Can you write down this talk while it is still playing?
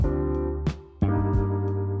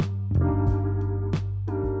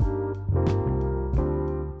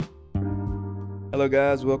Hello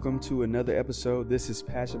guys, welcome to another episode. This is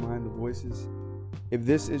Passion Behind the Voices. If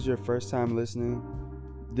this is your first time listening,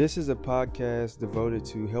 this is a podcast devoted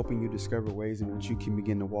to helping you discover ways in which you can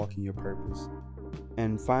begin to walk in your purpose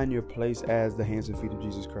and find your place as the hands and feet of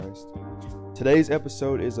Jesus Christ. Today's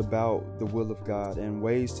episode is about the will of God and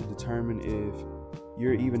ways to determine if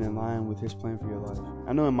you're even in line with His plan for your life.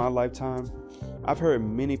 I know in my lifetime, I've heard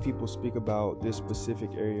many people speak about this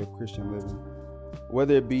specific area of Christian living.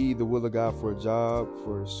 Whether it be the will of God for a job,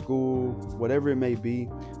 for school, whatever it may be,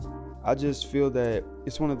 I just feel that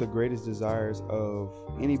it's one of the greatest desires of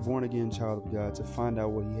any born-again child of God to find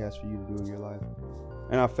out what He has for you to do in your life.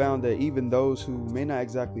 And I found that even those who may not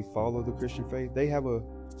exactly follow the Christian faith, they have a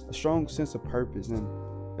strong sense of purpose, and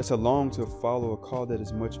it's a long to follow a call that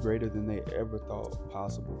is much greater than they ever thought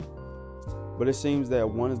possible. But it seems that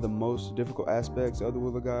one of the most difficult aspects of the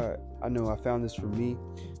will of God, I know I found this for me,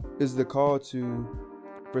 is the call to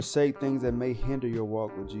forsake things that may hinder your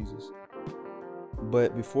walk with Jesus.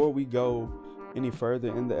 But before we go any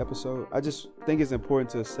further in the episode, I just think it's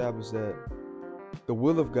important to establish that the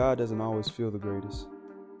will of God doesn't always feel the greatest.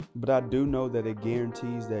 But I do know that it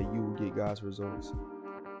guarantees that you will get God's results.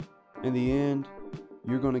 In the end,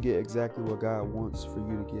 you're going to get exactly what God wants for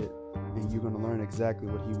you to get, and you're going to learn exactly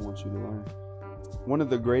what He wants you to learn. One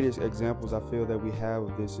of the greatest examples I feel that we have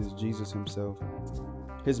of this is Jesus Himself.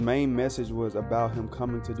 His main message was about Him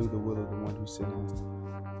coming to do the will of the one who sent Him.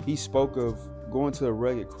 He spoke of going to a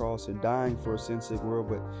rugged cross and dying for a sin-sick world,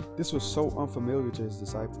 but this was so unfamiliar to His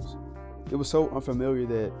disciples. It was so unfamiliar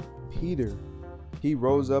that Peter, he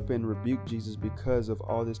rose up and rebuked Jesus because of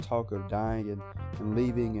all this talk of dying and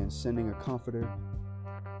leaving and sending a comforter.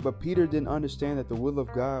 But Peter didn't understand that the will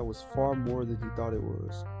of God was far more than he thought it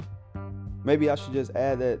was. Maybe I should just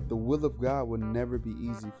add that the will of God will never be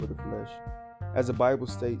easy for the flesh. As the Bible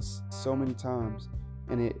states so many times,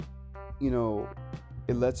 and it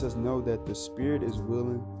lets us know that the spirit is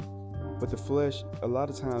willing, but the flesh a lot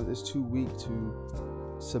of times is too weak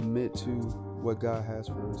to submit to what God has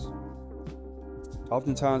for us.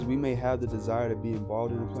 Oftentimes we may have the desire to be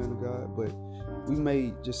involved in the plan of God, but we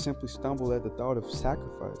may just simply stumble at the thought of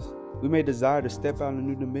sacrifice. We may desire to step out in a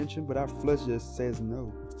new dimension, but our flesh just says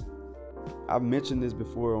no. I've mentioned this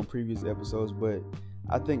before on previous episodes, but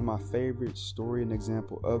I think my favorite story and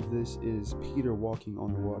example of this is Peter walking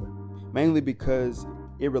on the water, mainly because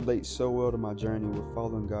it relates so well to my journey with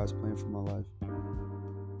following God's plan for my life.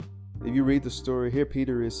 If you read the story, here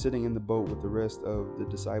Peter is sitting in the boat with the rest of the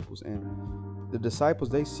disciples, and the disciples,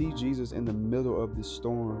 they see Jesus in the middle of this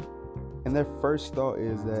storm, and their first thought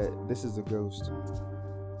is that this is a ghost.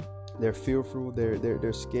 They're fearful,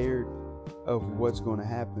 they're scared of what's going to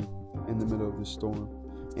happen in the middle of this storm.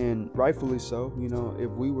 And rightfully so. If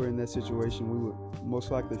we were in that situation, we would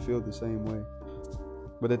most likely feel the same way.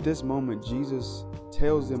 But at this moment, Jesus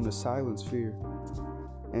tells them to silence fear,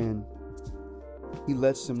 and He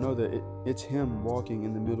lets them know that it's Him walking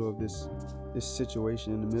in the middle of this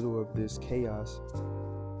situation, in the middle of this chaos.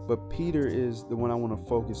 But Peter is the one I want to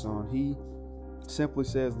focus on. He simply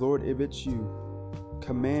says, "Lord, if it's you,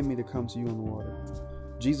 command me to come to you on the water."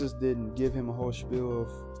 Jesus didn't give him a whole spiel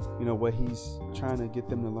of, what He's trying to get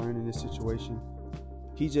them to learn in this situation.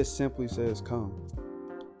 He just simply says, "Come."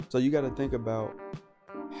 So you got to think about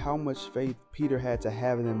how much faith Peter had to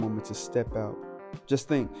have in that moment to step out. Just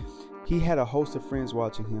think, he had a host of friends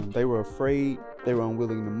watching him. They were afraid, they were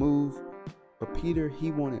unwilling to move, but Peter,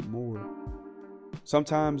 he wanted more.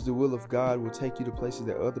 Sometimes the will of God will take you to places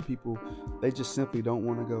that other people, they just simply don't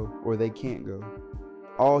want to go, or they can't go.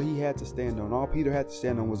 All he had to stand on, all Peter had to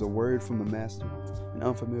stand on, was a word from the Master in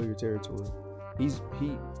unfamiliar territory. He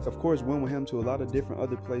of course went with Him to a lot of different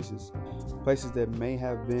other places that may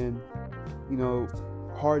have been,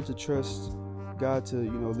 hard to trust God to,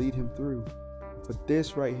 lead him through. But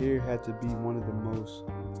this right here had to be one of the most,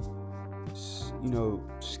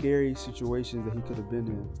 scary situations that he could have been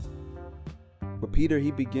in. But Peter,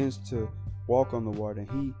 he begins to walk on the water,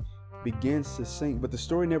 and he begins to sink. But the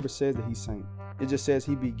story never says that he sank. It just says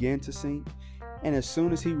he began to sink. And as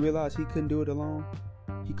soon as he realized he couldn't do it alone,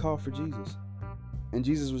 he called for Jesus. And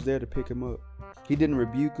Jesus was there to pick him up. He didn't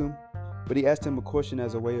rebuke him, but he asked him a question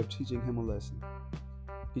as a way of teaching him a lesson.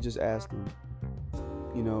 He just asked him,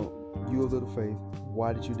 "You of little faith,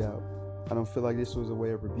 why did you doubt?" I don't feel like this was a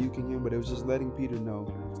way of rebuking him, but it was just letting Peter know,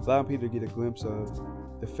 allowing Peter to get a glimpse of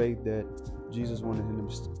the faith that Jesus wanted him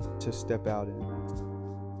to step out in.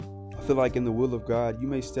 I feel like in the will of God, you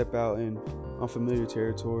may step out in unfamiliar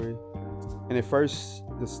territory, and at first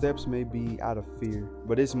the steps may be out of fear,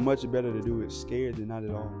 but it's much better to do it scared than not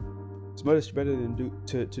at all. It's much better than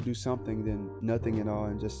to do something than nothing at all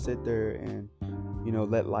and just sit there and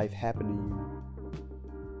let life happen to you.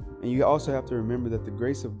 And you also have to remember that the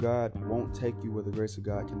grace of God won't take you where the grace of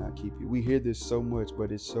God cannot keep you. We hear this so much,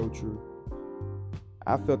 but it's so true.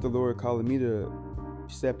 I felt the Lord calling me to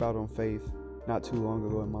step out on faith not too long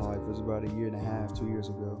ago in my life. It was about 1.5 years, 2 years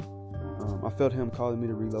ago. I felt him calling me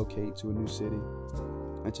to relocate to a new city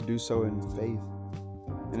and to do so in faith.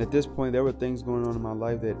 And at this point, there were things going on in my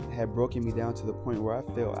life that had broken me down to the point where I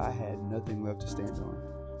felt I had nothing left to stand on.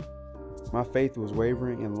 My faith was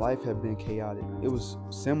wavering and life had been chaotic. It was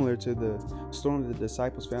similar to the storm that the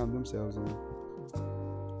disciples found themselves in.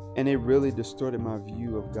 And it really distorted my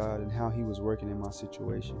view of God and how he was working in my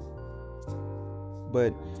situation.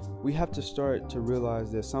 But we have to start to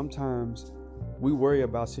realize that sometimes we worry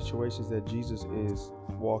about situations that Jesus is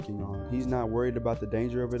walking on. He's not worried about the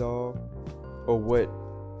danger of it all or what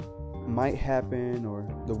might happen or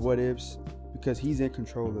the what ifs, because he's in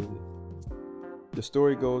control of it. The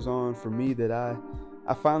story goes on for me that I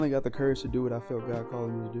finally got the courage to do what I felt God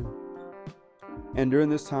calling me to do. And during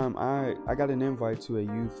this time, I got an invite to a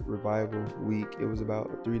youth revival week. It was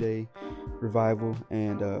about a 3-day revival.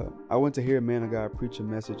 And I went to hear a man of God preach a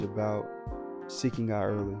message about seeking God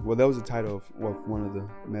early. Well, that was the title of one of the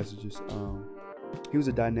messages. He was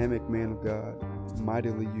a dynamic man of God,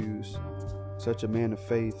 mightily used, such a man of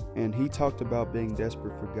faith. And he talked about being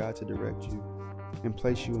desperate for God to direct you and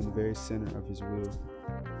place you in the very center of his will.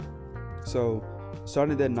 So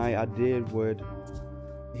starting that night, I did what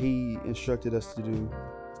he instructed us to do,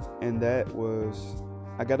 and that was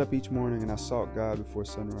I got up each morning and I sought God before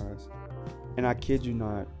sunrise. And I kid you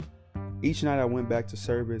not, each night I went back to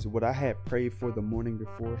service, what I had prayed for the morning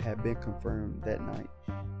before had been confirmed that night,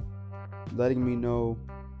 letting me know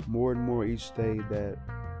more and more each day that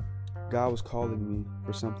God was calling me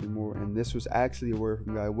for something more. And this was actually a word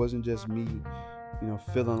from God. It wasn't just me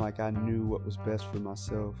feeling like I knew what was best for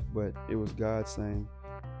myself, but it was God saying,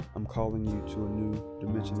 I'm calling you to a new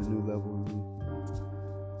dimension, a new level in me.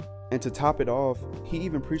 And to top it off, he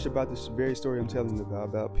even preached about this very story I'm telling you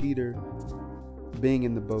about Peter being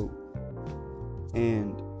in the boat.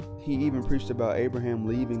 And he even preached about Abraham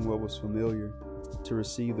leaving what was familiar to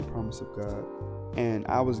receive the promise of God. And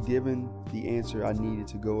I was given the answer I needed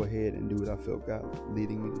to go ahead and do what I felt God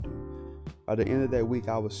leading me to do. By the end of that week,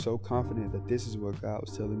 I was so confident that this is what God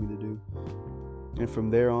was telling me to do. And from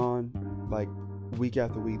there on, like week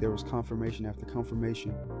after week, there was confirmation after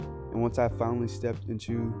confirmation. And once I finally stepped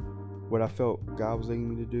into what I felt God was leading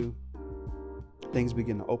me to do, things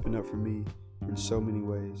began to open up for me in so many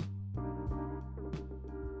ways.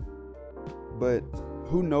 But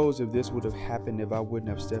who knows if this would have happened if I wouldn't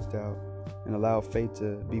have stepped out and allowed faith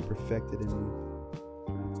to be perfected in me.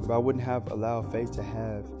 If I wouldn't have allowed faith to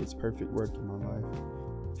have its perfect work in my life,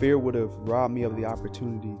 fear would have robbed me of the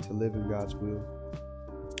opportunity to live in God's will.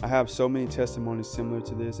 I have so many testimonies similar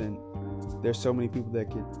to this, and there's so many people that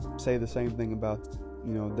could say the same thing about,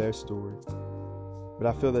 their story. But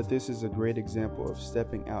I feel that this is a great example of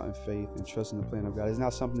stepping out in faith and trusting the plan of God. It's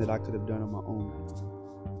not something that I could have done on my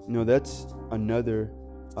own. That's another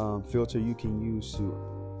filter you can use to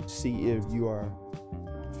see if you are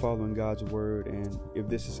following God's word, and if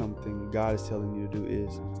this is something God is telling you to do,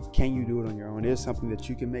 is can you do it on your own? Is it something that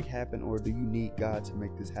you can make happen, or do you need God to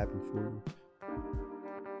make this happen for you?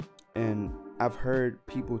 And I've heard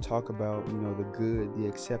people talk about the good, the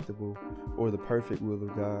acceptable, or the perfect will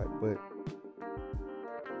of God, but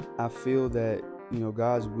I feel that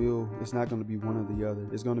God's will is not going to be one or the other.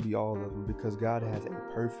 It's going to be all of them, because God has a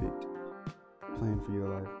perfect plan for your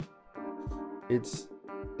life.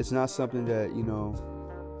 It's not something that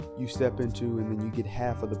you step into and then you get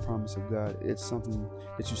half of the promise of God. It's something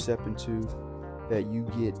that you step into that you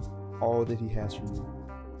get all that he has for you.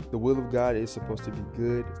 The will of God is supposed to be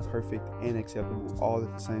good, perfect, and acceptable all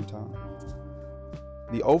at the same time.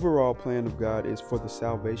 The overall plan of God is for the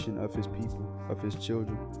salvation of his people, of his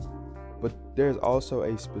children. But there's also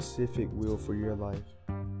a specific will for your life.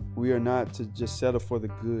 We are not to just settle for the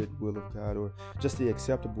good will of God or just the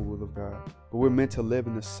acceptable will of God, but we're meant to live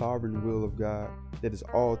in the sovereign will of God that is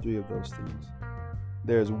all three of those things.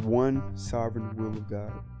 There is one sovereign will of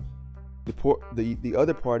God. The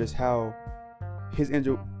other part is how his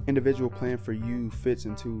individual plan for you fits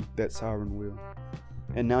into that sovereign will.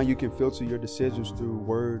 And now you can filter your decisions through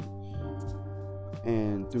word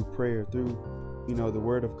and through prayer, through the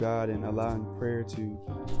word of God, and allowing prayer to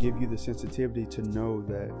give you the sensitivity to know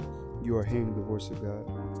that you are hearing the voice of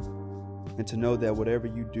God, and to know that whatever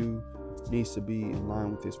you do needs to be in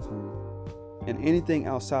line with his plan. And anything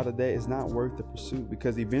outside of that is not worth the pursuit,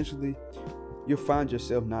 because eventually you'll find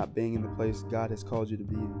yourself not being in the place God has called you to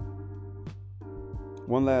be in.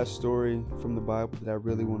 One last story from the Bible that I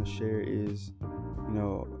really want to share is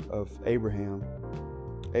of Abraham.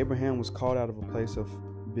 Abraham was called out of a place of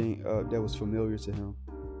being that was familiar to him.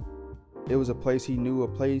 It was a place he knew, a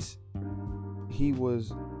place he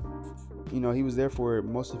was there for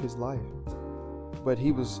most of his life. But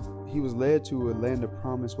he was led to a land of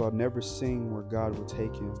promise while never seeing where God would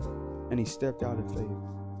take him, and he stepped out in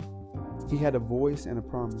faith. He had a voice and a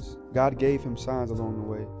promise. God gave him signs along the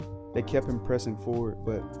way. They kept him pressing forward,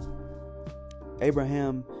 but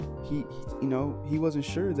Abraham, he wasn't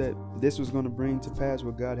sure that this was going to bring to pass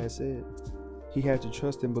what God had said. He had to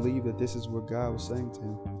trust and believe that this is what God was saying to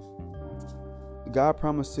him. God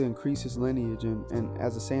promised to increase his lineage and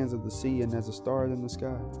as the sands of the sea and as the stars in the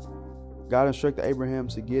sky. God instructed Abraham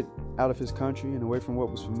to get out of his country and away from what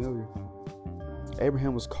was familiar.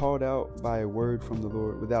 Abraham was called out by a word from the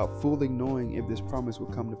Lord without fully knowing if this promise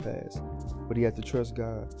would come to pass, but he had to trust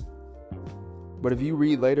God. But if you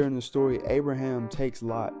read later in the story, Abraham takes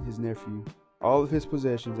Lot, his nephew, all of his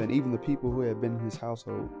possessions, and even the people who had been in his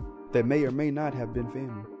household that may or may not have been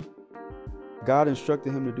family. God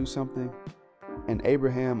instructed him to do something, and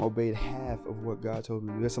Abraham obeyed half of what God told him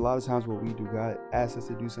to do. That's a lot of times what we do. God asks us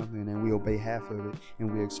to do something, and we obey half of it,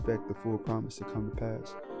 and we expect the full promise to come to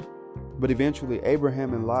pass. But eventually,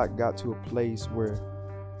 Abraham and Lot got to a place where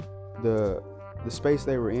the space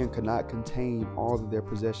they were in could not contain all of their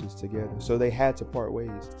possessions together. So they had to part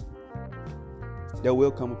ways. There will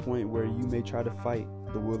come a point where you may try to fight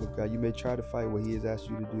the will of God. You may try to fight what he has asked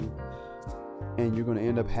you to do. And you're going to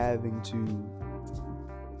end up having to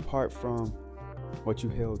part from what you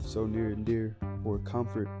held so near and dear for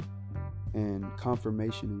comfort and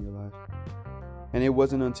confirmation in your life. And it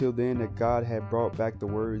wasn't until then that God had brought back the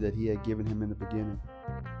word that he had given him in the beginning.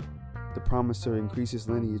 The promise to increase his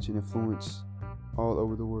lineage and influence all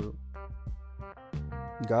over the world.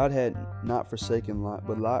 God had not forsaken Lot,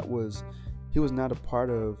 but he was not a part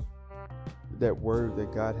of that word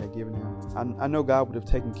that God had given him. I know God would have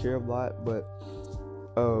taken care of Lot, but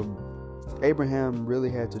Abraham really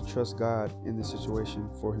had to trust God in this situation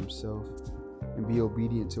for himself and be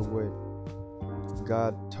obedient to what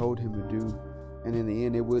God told him to do. And in the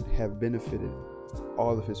end, it would have benefited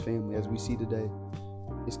all of his family. As we see today,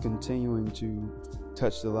 it's continuing to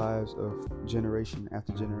touch the lives of generation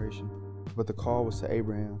after generation. But the call was to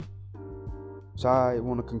Abraham. So I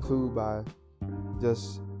want to conclude by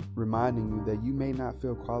just reminding you that you may not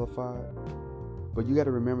feel qualified, but you got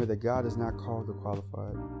to remember that God is not called the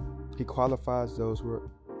qualified. He qualifies those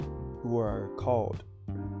who are called.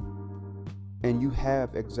 And you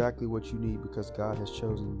have exactly what you need because God has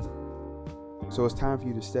chosen you. So it's time for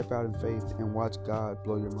you to step out in faith and watch God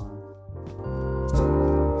blow your mind.